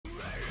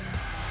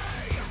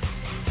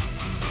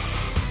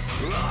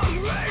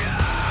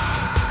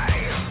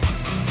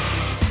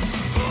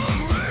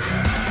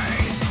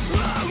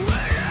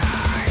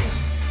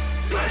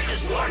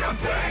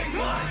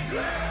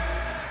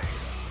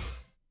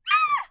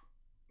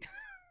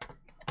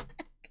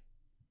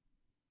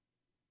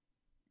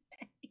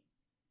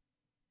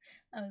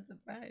I was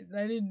surprised.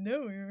 I didn't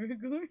know we were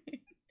recording.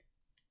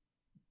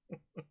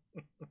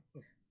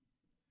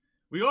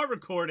 We are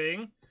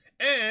recording,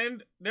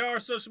 and there are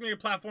social media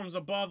platforms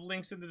above,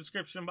 links in the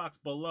description box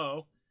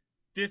below.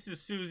 This is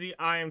Suzi,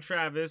 I am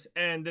Travis,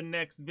 and the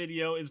next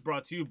video is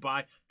brought to you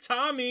by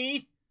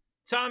Tommy.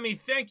 Tommy,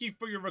 thank you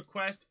for your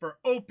request for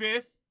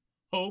Opeth,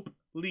 Hope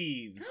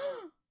Leaves.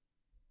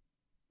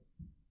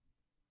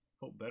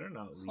 Hope better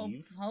not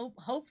leave.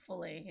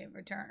 Hopefully it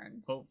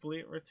returns. Hopefully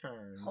it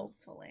returns.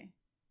 Hopefully.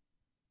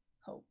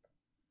 Hope.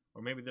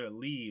 Or maybe they're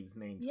leaves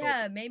named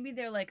Yeah, Hope. maybe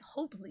they're like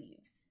hope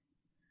leaves.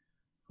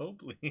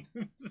 Hope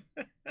Leaves.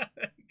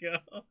 There you go.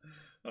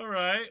 All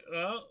right,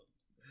 well,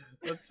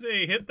 let's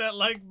see. Hit that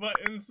like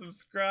button,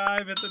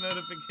 subscribe, hit the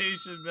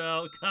notification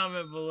bell,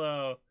 comment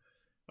below.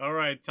 All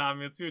right,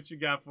 Tommy, let's see what you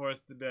got for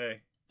us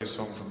today. A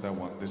song from that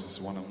one. This is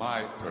one of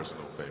my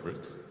personal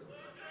favorites.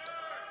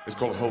 It's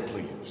called Hope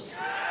Leaves.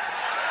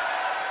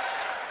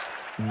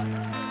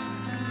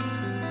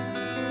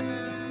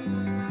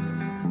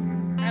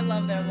 I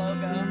love their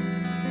logo.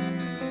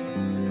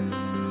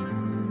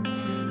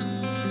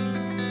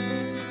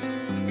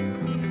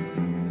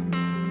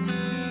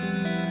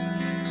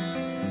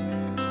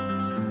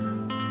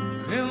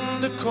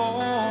 In the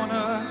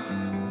corner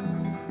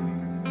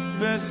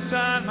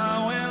beside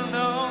my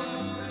window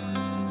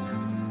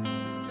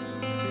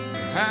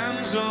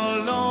hangs a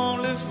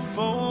lonely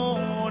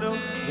photograph.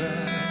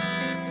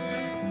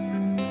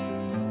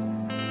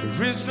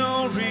 There is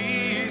no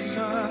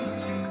reason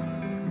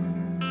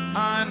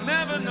I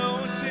never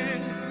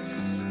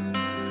noticed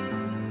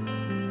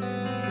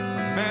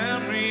a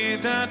memory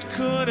that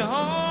could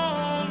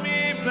hold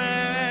me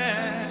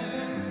back.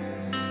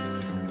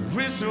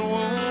 There is a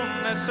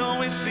wound that's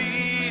always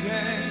bleeding.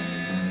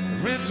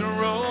 There is a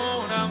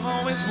road I'm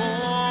always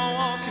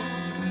walking,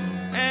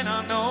 and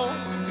I know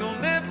you'll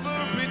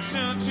never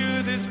return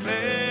to this place.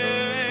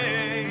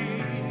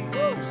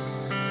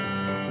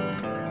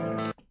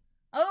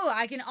 Oh,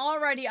 I can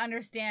already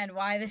understand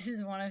why this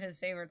is one of his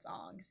favorite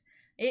songs.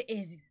 It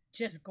is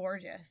just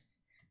gorgeous.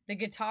 The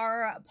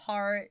guitar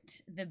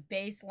part, the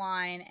bass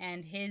line,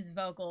 and his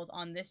vocals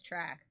on this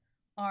track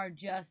are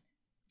just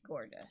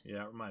gorgeous.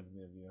 Yeah, it reminds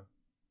me of you.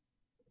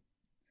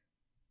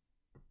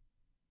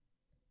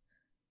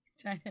 He's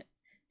trying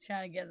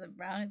to get the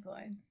brownie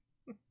points.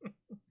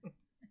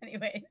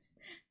 Anyways,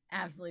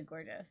 absolutely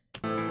gorgeous.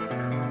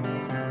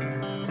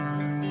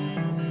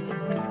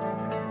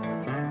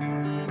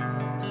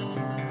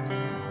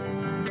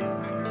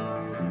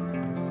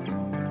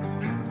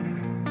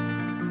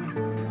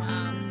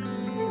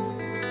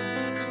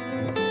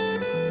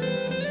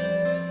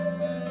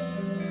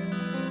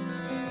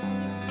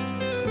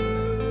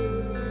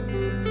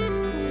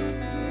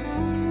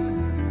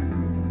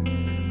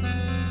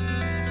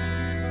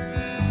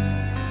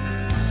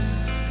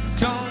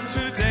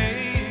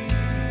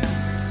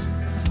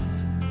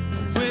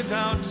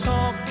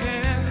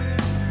 Talking,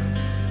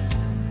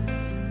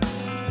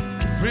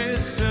 there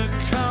is a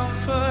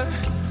comfort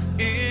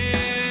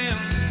in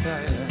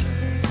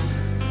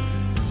silence.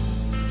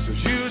 So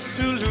used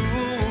to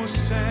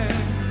losing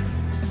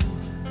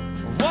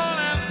all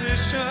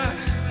ambition,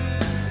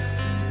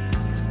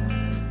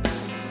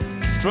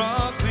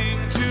 struggling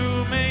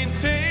to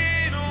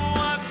maintain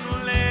what's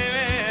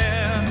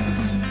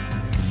left.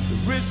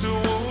 There is a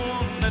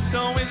wound that's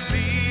always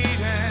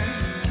bleeding.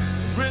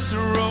 There is a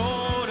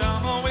road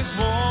I'm always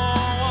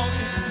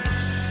walking,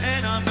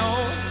 and I know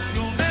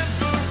you'll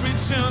never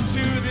return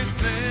to this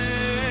place.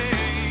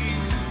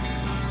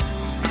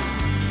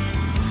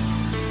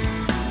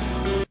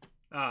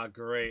 Ah,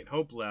 great.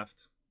 Hope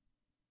left.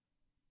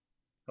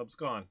 Hope's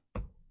gone.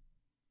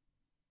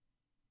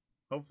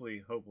 Hopefully,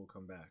 Hope will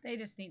come back. They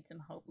just need some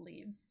hope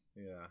leaves.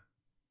 Yeah.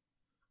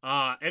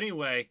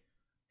 Anyway,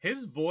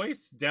 his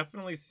voice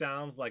definitely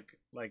sounds like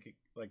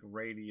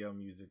radio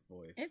music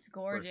voice. It's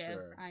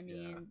gorgeous. Sure. I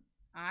mean,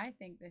 I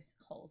think this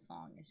whole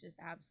song is just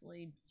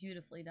absolutely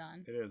beautifully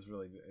done. It is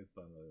really good. It's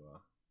done really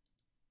well.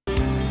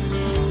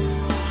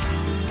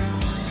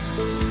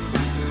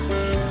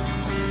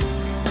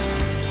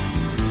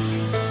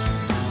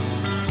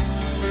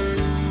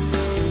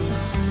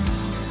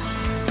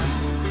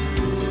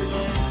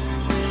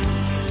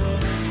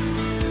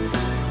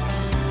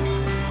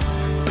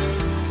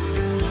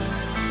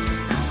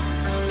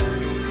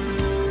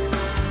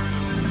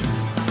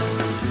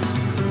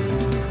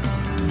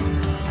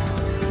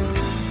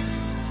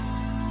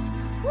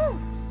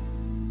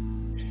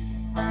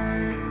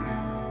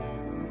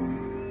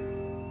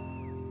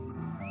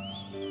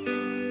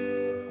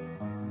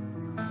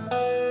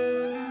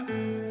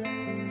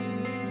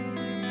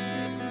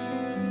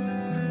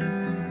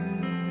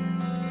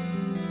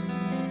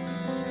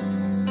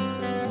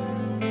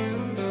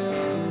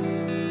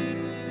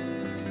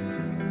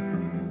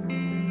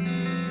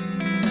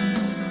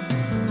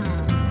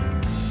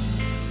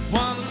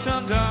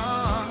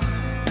 Undone,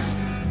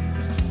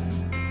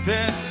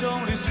 there's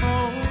only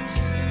smoke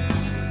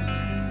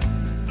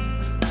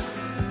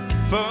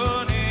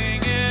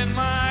burning in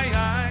my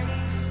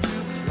eyes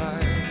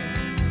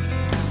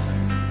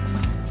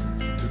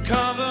to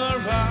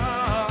cover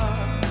up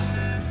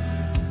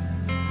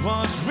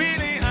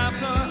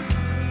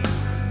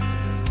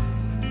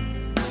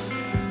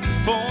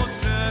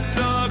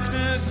the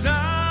darkness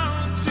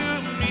out to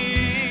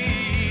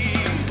me.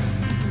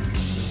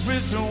 There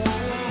is a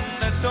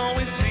wound that's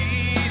always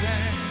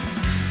bleeding.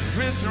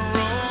 There is a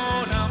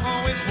road I'm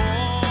always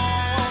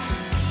walk.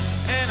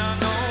 And I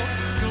know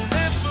you'll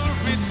never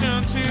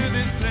return to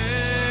this place.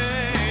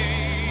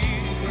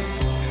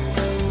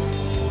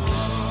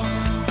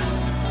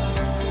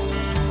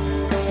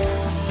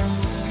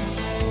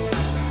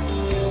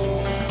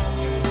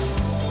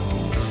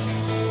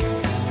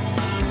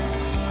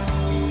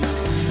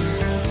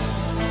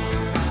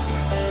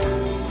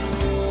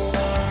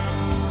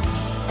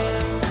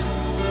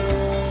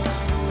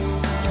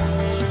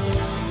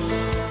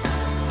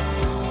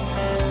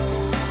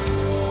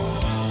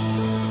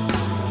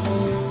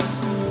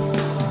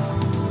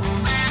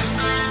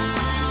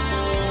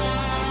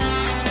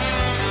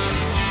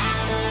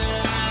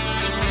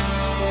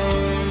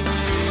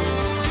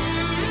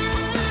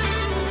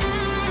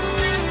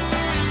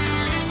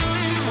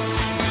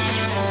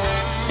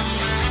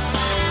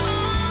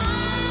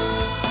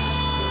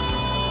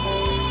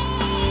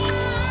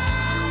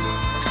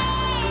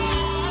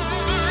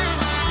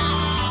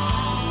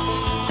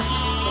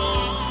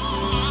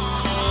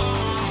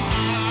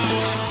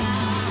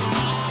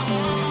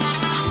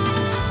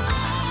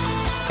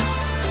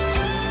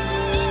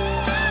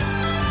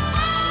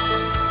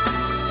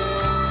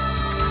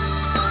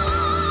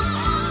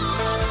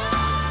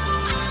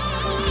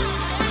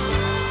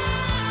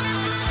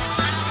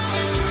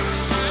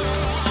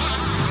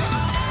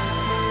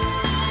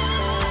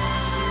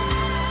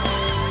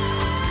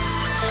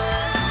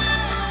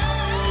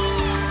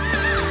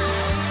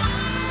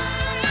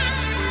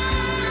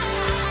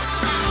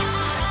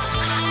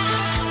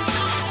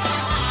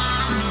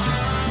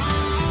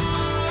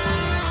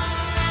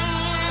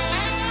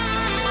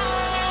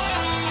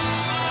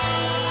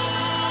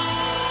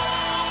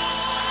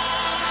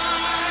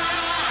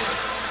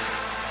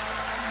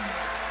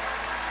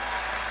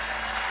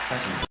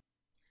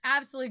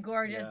 Absolutely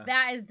gorgeous. Yeah.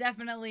 That is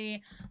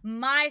definitely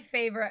my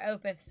favorite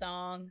Opeth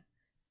song.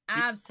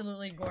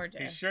 Absolutely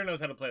gorgeous. He sure knows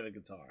how to play the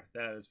guitar.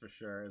 That is for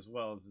sure, as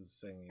well as his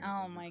singing.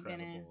 Oh is my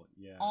incredible. goodness.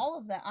 Yeah. All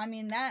of that. I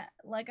mean, that,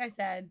 like I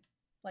said,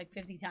 like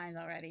 50 times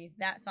already,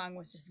 that song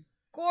was just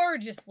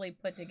gorgeously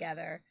put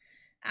together.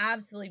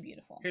 Absolutely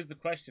beautiful. Here's the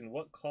question: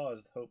 what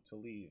caused Hope to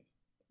leave?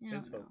 I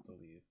His don't Hope to know.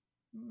 leave.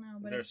 No,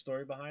 Is but there a it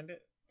story behind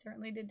it?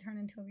 certainly did turn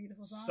into a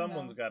beautiful song.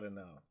 Someone's though. got to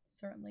know.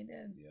 Certainly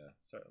did. Yeah,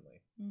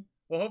 certainly. Mm.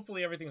 Well,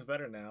 hopefully everything's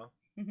better now.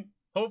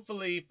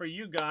 Hopefully for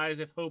you guys,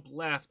 if Hope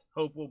left,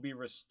 Hope will be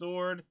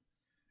restored.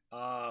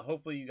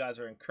 Hopefully you guys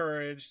are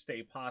encouraged.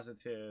 Stay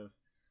positive.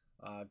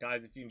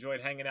 Guys, if you enjoyed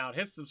hanging out,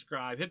 hit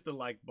subscribe, hit the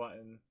like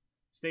button.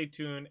 Stay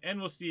tuned, and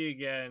we'll see you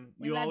again.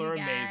 We You love all are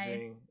you guys.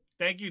 amazing.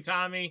 Thank you,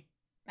 Tommy.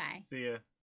 Bye. See ya.